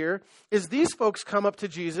 though, here is these folks come up to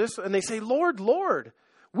Jesus and they say, Lord, Lord,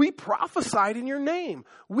 we prophesied in your name.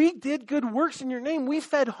 We did good works in your name. We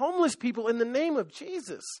fed homeless people in the name of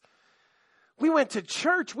Jesus. We went to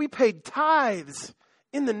church. We paid tithes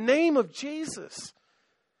in the name of Jesus.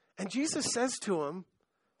 And Jesus says to him,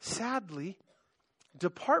 sadly,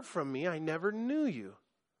 depart from me, I never knew you.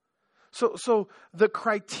 So the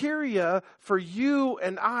criteria for you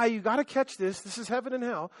and I, you got to catch this. This is heaven and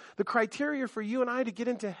hell. The criteria for you and I to get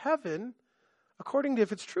into heaven, according to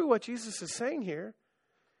if it's true what Jesus is saying here,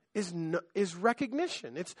 is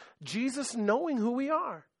recognition. It's Jesus knowing who we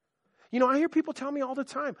are. You know, I hear people tell me all the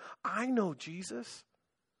time, I know Jesus.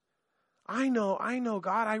 I know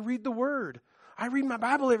God. I read the Word. I read my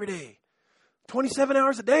Bible every day. 27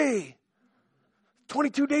 hours a day.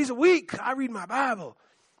 22 days a week. I read my Bible.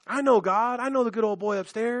 I know God. I know the good old boy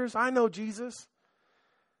upstairs. I know Jesus.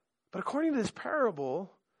 But according to this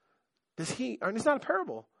parable, it's not a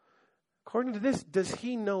parable. According to this, does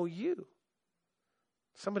he know you?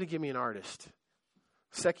 Somebody give me an artist.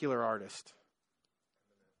 Secular artist.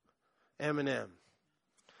 Eminem.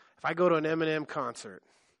 If I go to an Eminem concert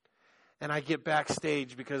and I get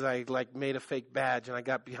backstage because I made a fake badge and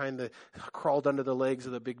I crawled under the legs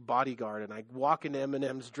of the big bodyguard and I walk into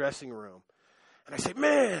Eminem's dressing room and I say,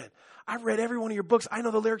 man, I've read every one of your books. I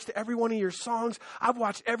know the lyrics to every one of your songs. I've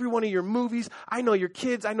watched every one of your movies. I know your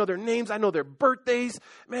kids. I know their names. I know their birthdays.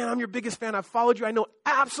 Man, I'm your biggest fan. I've followed you. I know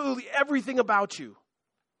absolutely everything about you.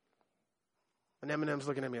 And Eminem's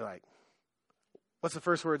looking at me like, what's the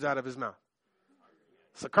first words out of his mouth?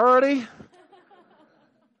 Security?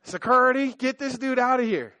 Security? Get this dude out of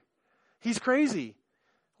here. He's crazy.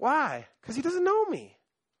 Why? Because he doesn't know me.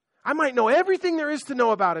 I might know everything there is to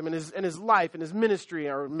know about him in his life, in his ministry.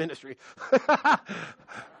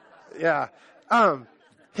 Yeah.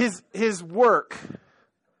 His work.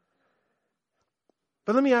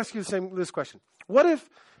 But let me ask you this question. What if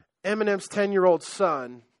Eminem's 10-year-old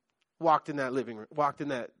son walked in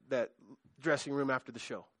that dressing room after the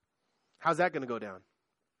show? How's that going to go down?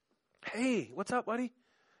 Hey, what's up, buddy?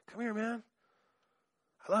 Come here, man.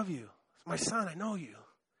 I love you. It's my son. I know you.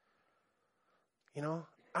 You know,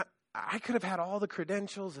 I could have had all the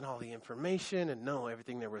credentials and all the information and know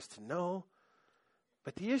everything there was to know.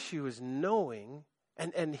 But the issue is knowing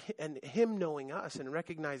and him knowing us and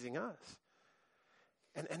recognizing us.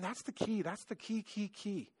 And that's the key. That's the key.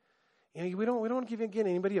 You know, we don't give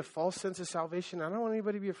anybody a false sense of salvation. I don't want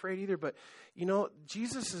anybody to be afraid either. But, you know,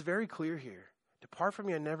 Jesus is very clear here. Depart from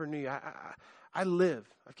me, I never knew you. I live.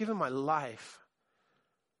 I've given my life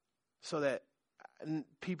so that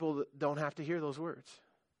people don't have to hear those words.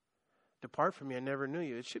 Depart from me, I never knew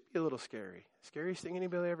you. It should be a little scary. Scariest thing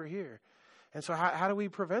anybody ever hear. And so how do we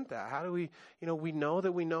prevent that? How do we know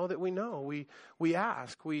that we know that we know. We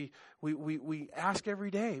ask. We ask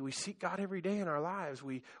every day. We seek God every day in our lives.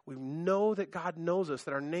 We know that God knows us,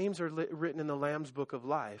 that our names are written in the Lamb's book of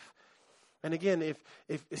life. And again,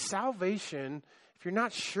 if salvation, if you're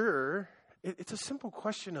not sure, it's a simple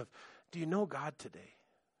question of, do you know God today?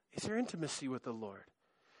 Is there intimacy with the Lord?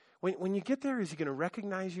 When you get there, is he going to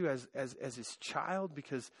recognize you as his child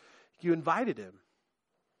because you invited him?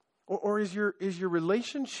 Or is your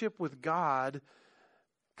relationship with God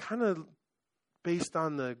kind of based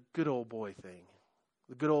on the good old boy thing,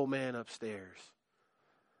 the good old man upstairs?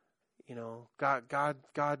 You know,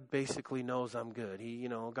 God basically knows I'm good.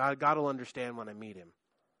 God will understand when I meet him.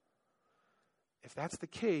 If that's the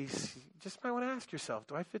case, you just might want to ask yourself,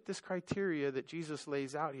 do I fit this criteria that Jesus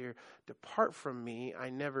lays out here? Depart from me, I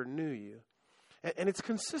never knew you. And it's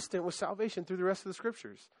consistent with salvation through the rest of the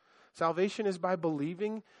scriptures. Salvation is by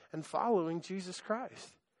believing and following Jesus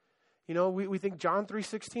Christ. You know, we think John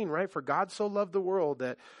 3:16, right? For God so loved the world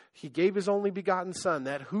that he gave his only begotten son,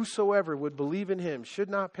 that whosoever would believe in him should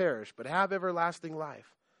not perish, but have everlasting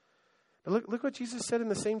life. But look what Jesus said in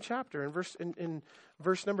the same chapter, in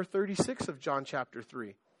verse number 36 of John chapter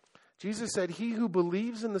 3. Jesus said, he who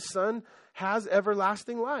believes in the Son has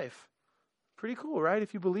everlasting life. Pretty cool, right?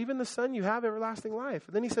 If you believe in the Son, you have everlasting life.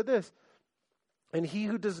 And then he said this, and he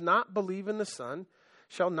who does not believe in the Son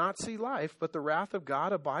shall not see life, but the wrath of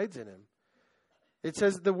God abides in him. It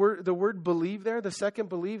says the word believe there, the second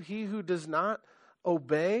believe, he who does not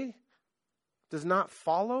obey, does not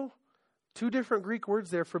follow, Two different Greek words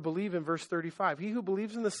there for believe in verse 35. He who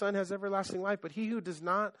believes in the Son has everlasting life, but he who does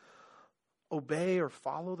not obey or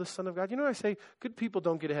follow the Son of God. You know what I say? Good people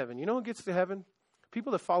don't get to heaven. You know who gets to heaven?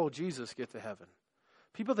 People that follow Jesus get to heaven.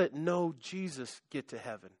 People that know Jesus get to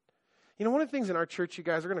heaven. You know, one of the things in our church, you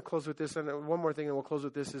guys, we're going to close with this, and one more thing and we'll close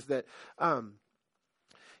with this, is that,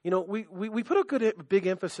 we put a big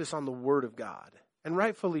emphasis on the Word of God, and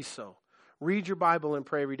rightfully so. Read your Bible and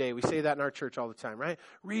pray every day. We say that in our church all the time, right?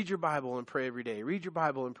 Read your Bible and pray every day. Read your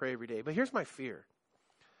Bible and pray every day. But here's my fear.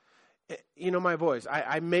 You know, my boys,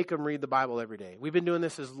 I make them read the Bible every day. We've been doing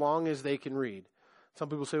this as long as they can read. Some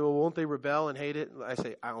people say, well, won't they rebel and hate it? I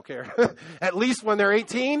say, I don't care. At least when they're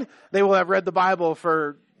 18, they will have read the Bible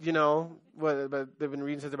for, but they've been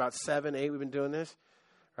reading since about 7, 8. We've been doing this.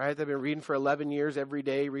 Right? They've been reading for 11 years every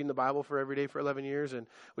day, reading the Bible for every day for 11 years. And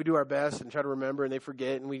we do our best and try to remember, and they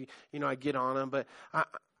forget, and I get on them. But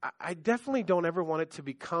I definitely don't ever want it to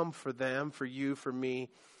become for them, for you, for me,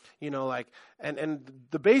 and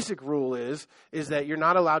the basic rule is that you're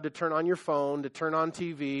not allowed to turn on your phone, to turn on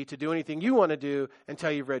TV, to do anything you want to do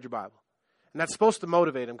until you've read your Bible. And that's supposed to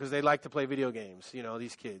motivate them because they like to play video games.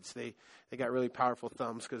 These kids, they got really powerful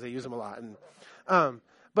thumbs because they use them a lot. And,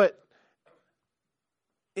 but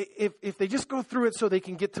if they just go through it so they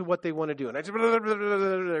can get to what they want to do, and I just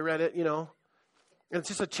read it, and it's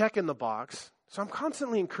just a check in the box. So I'm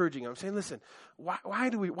constantly encouraging them. I'm saying, listen, why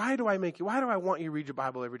do I want you to read your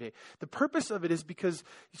Bible every day? The purpose of it is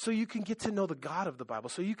so you can get to know the God of the Bible,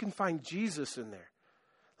 so you can find Jesus in there.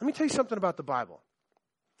 Let me tell you something about the Bible.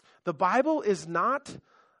 The Bible is not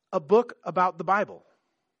a book about the Bible.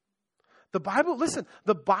 The Bible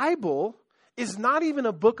is not even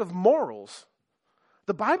a book of morals.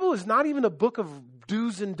 The Bible is not even a book of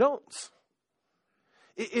do's and don'ts.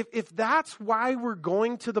 If that's why we're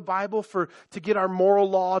going to the Bible to get our moral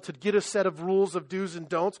law, to get a set of rules of do's and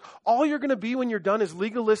don'ts, all you're going to be when you're done is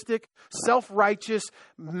legalistic, self-righteous,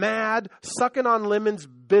 mad, sucking on lemons,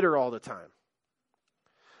 bitter all the time.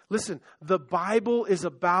 Listen, the Bible is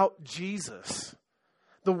about Jesus.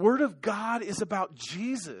 The Word of God is about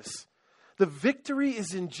Jesus. The victory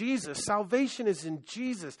is in Jesus. Salvation is in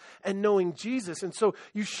Jesus and knowing Jesus. And so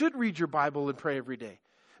you should read your Bible and pray every day.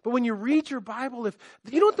 But when you read your Bible,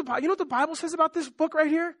 you know what the Bible says about this book right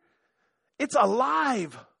here? It's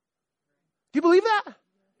alive. Do you believe that?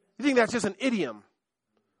 You think that's just an idiom?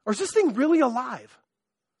 Or is this thing really alive?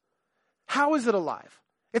 How is it alive?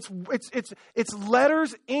 It's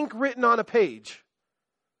letters, ink written on a page.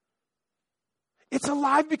 It's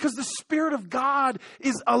alive because the Spirit of God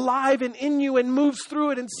is alive and in you and moves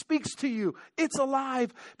through it and speaks to you. It's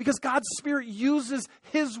alive because God's Spirit uses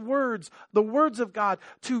His words, the words of God,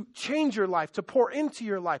 to change your life, to pour into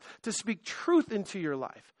your life, to speak truth into your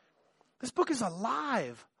life. This book is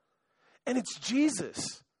alive, and it's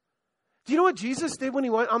Jesus. Do you know what Jesus did when He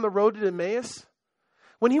went on the road to Emmaus?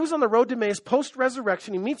 When He was on the road to Emmaus,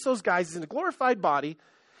 post-resurrection, He meets those guys in a glorified body,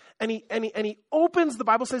 and he opens, the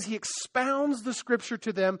Bible says He expounds the Scripture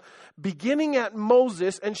to them, beginning at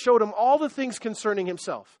Moses, and showed them all the things concerning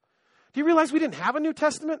Himself. Do you realize we didn't have a New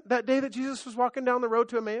Testament that day that Jesus was walking down the road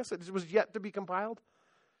to Emmaus? It was yet to be compiled.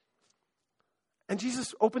 And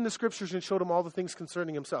Jesus opened the Scriptures and showed them all the things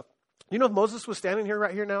concerning Himself. You know, if Moses was standing here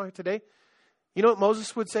right here now today, you know what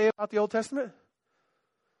Moses would say about the Old Testament?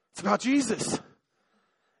 It's about Jesus.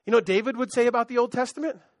 You know what David would say about the Old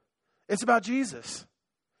Testament? It's about Jesus.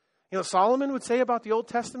 You know, Solomon would say about the Old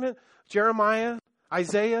Testament, Jeremiah,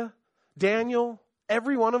 Isaiah, Daniel,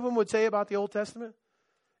 every one of them would say about the Old Testament,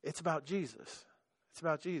 it's about Jesus. It's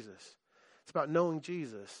about Jesus. It's about knowing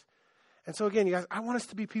Jesus. And so again, you guys, I want us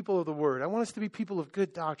to be people of the Word. I want us to be people of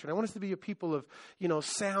good doctrine. I want us to be a people of,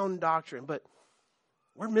 sound doctrine. But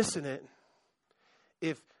we're missing it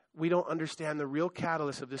if we don't understand the real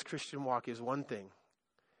catalyst of this Christian walk is one thing.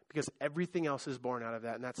 Because everything else is born out of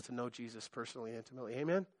that, and that's to know Jesus personally and intimately.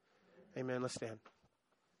 Amen? Amen. Let's stand.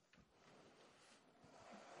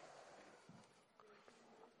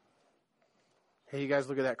 Hey, you guys,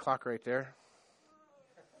 look at that clock right there.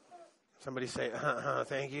 Somebody say,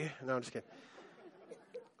 thank you. No, I'm just kidding.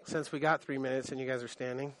 Since we got 3 minutes and you guys are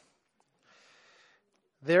standing.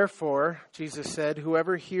 Therefore, Jesus said,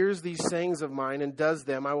 whoever hears these sayings of mine and does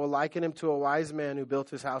them, I will liken him to a wise man who built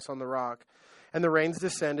his house on the rock. And the rains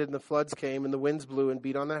descended, and the floods came, and the winds blew and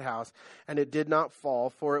beat on that house, and it did not fall,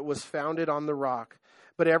 for it was founded on the rock.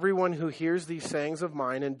 But everyone who hears these sayings of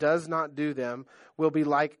mine and does not do them will be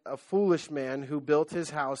like a foolish man who built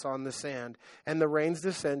his house on the sand. And the rains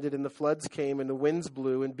descended, and the floods came, and the winds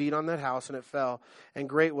blew and beat on that house, and it fell, and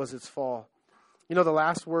great was its fall. You know, the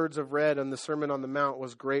last words of read on the Sermon on the Mount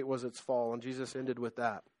was, great was its fall, and Jesus ended with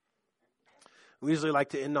that. We usually like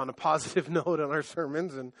to end on a positive note on our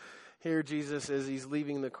sermons. And here Jesus, as he's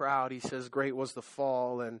leaving the crowd, he says, great was the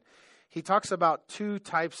fall. And he talks about two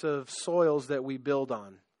types of soils that we build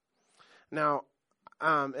on. Now,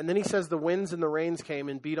 and then he says the winds and the rains came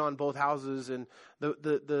and beat on both houses. And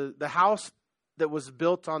the house that was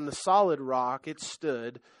built on the solid rock, it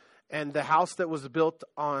stood. And the house that was built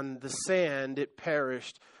on the sand, it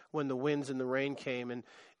perished when the winds and the rain came. And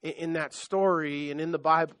in that story and in the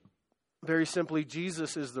Bible, very simply,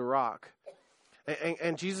 Jesus is the rock.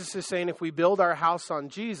 And Jesus is saying if we build our house on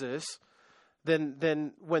Jesus,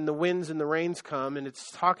 then when the winds and the rains come, and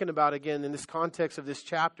it's talking about, again, in this context of this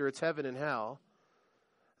chapter, it's heaven and hell,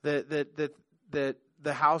 that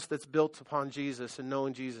the house that's built upon Jesus and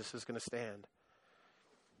knowing Jesus is going to stand.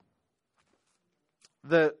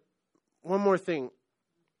 One more thing.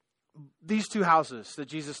 These two houses that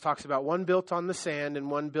Jesus talks about, one built on the sand and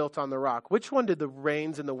one built on the rock. Which one did the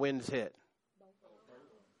rains and the winds hit?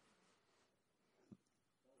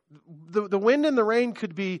 The wind and the rain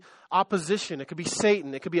could be opposition. It could be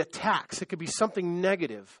Satan. It could be attacks. It could be something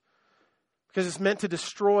negative. Because it's meant to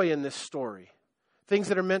destroy in this story. Things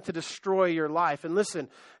that are meant to destroy your life. And listen,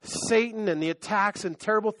 Satan and the attacks and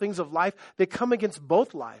terrible things of life, they come against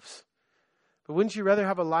both lives. But wouldn't you rather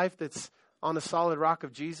have a life that's on the solid rock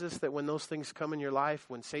of Jesus, that when those things come in your life,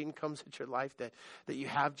 when Satan comes into your life, that you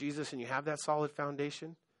have Jesus and you have that solid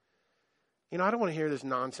foundation? You know, I don't want to hear this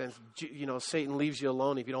nonsense, you know, Satan leaves you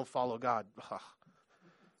alone if you don't follow God. Ugh.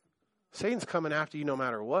 Satan's coming after you no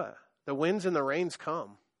matter what. The winds and the rains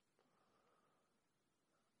come.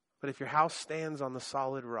 But if your house stands on the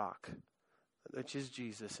solid rock, which is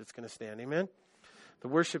Jesus, it's going to stand. Amen? The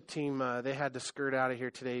worship team, they had to skirt out of here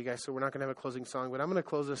today, you guys, so we're not going to have a closing song, but I'm going to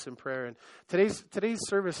close this in prayer. And today's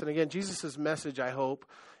service, and again, Jesus' message, I hope,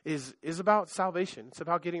 is about salvation. It's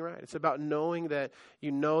about getting right. It's about knowing that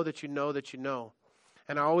you know that you know that you know.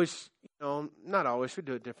 And I always, not always, we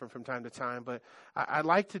do it different from time to time, but I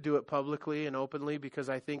like to do it publicly and openly because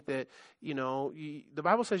I think that, the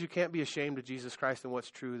Bible says you can't be ashamed of Jesus Christ and what's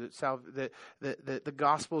true, that the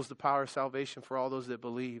gospel is the power of salvation for all those that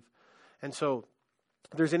believe. And so,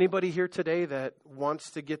 if there's anybody here today that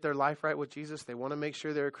wants to get their life right with Jesus, they want to make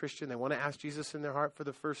sure they're a Christian, they want to ask Jesus in their heart for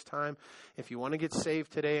the first time. If you want to get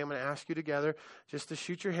saved today, I'm going to ask you together just to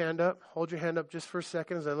shoot your hand up. Hold your hand up just for a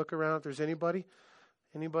second as I look around. If there's anybody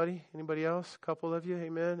else? A couple of you?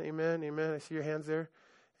 Amen, amen, amen. I see your hands there.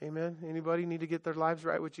 Amen. Anybody need to get their lives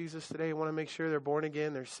right with Jesus today? Want to make sure they're born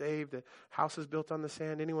again, they're saved, the house is built on the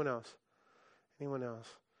sand? Anyone else? Anyone else?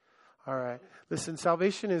 All right. Listen,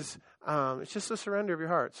 salvation is, it's just a surrender of your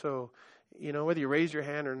heart. So, whether you raise your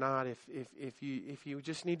hand or not, if you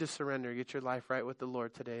just need to surrender, get your life right with the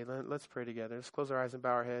Lord today, let's pray together. Let's close our eyes and bow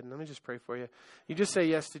our head. And let me just pray for you. You just say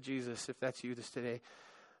yes to Jesus if that's you this today.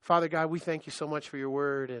 Father God, we thank you so much for your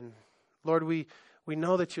word. And Lord, we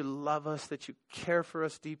know that you love us, that you care for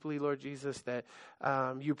us deeply, Lord Jesus, that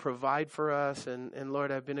you provide for us. And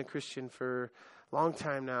Lord, I've been a Christian for long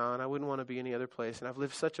time now, and I wouldn't want to be any other place. And I've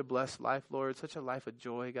lived such a blessed life, Lord, such a life of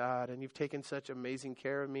joy, God. And you've taken such amazing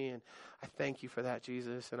care of me, and I thank you for that,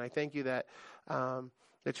 Jesus. And I thank you that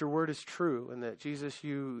that your word is true, and that Jesus,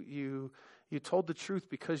 you told the truth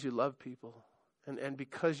because you love people, and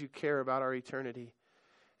because you care about our eternity.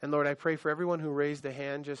 And Lord, I pray for everyone who raised a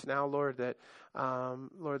hand just now, Lord, that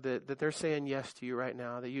that they're saying yes to you right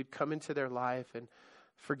now, that you'd come into their life and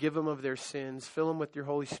forgive them of their sins, fill them with your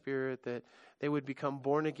Holy Spirit, that they would become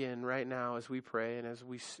born again right now as we pray and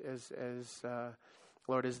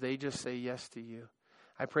Lord, as they just say yes to you.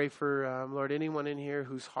 I pray for, Lord, anyone in here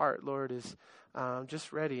whose heart, Lord, is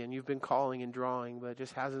just ready, and you've been calling and drawing, but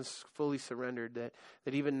just hasn't fully surrendered, that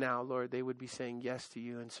even now, Lord, they would be saying yes to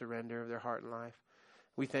you and surrender of their heart and life.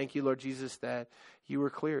 We thank you, Lord Jesus, that you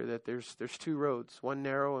were clear that there's two roads, one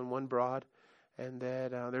narrow and one broad, and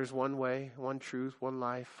that there's one way, one truth, one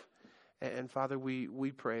life. And Father,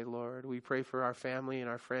 we pray, Lord. We pray for our family and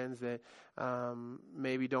our friends that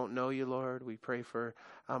maybe don't know you, Lord. We pray for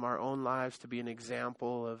our own lives to be an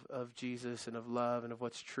example of Jesus and of love and of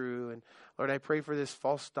what's true. And Lord, I pray for this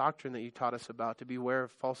false doctrine that you taught us about, to beware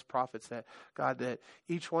of false prophets, that, God, that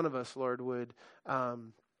each one of us, Lord, would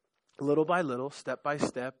little by little, step by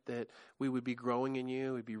step, that we would be growing in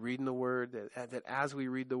you, we'd be reading the word, that as we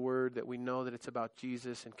read the word, that we know that it's about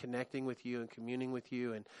Jesus and connecting with you and communing with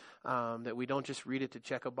you, and that we don't just read it to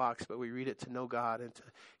check a box, but we read it to know God and to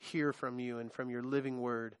hear from you and from your living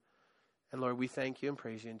word. And Lord, we thank you and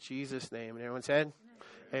praise you in Jesus' name. And everyone said,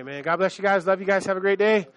 amen. God bless you guys. Love you guys. Have a great day.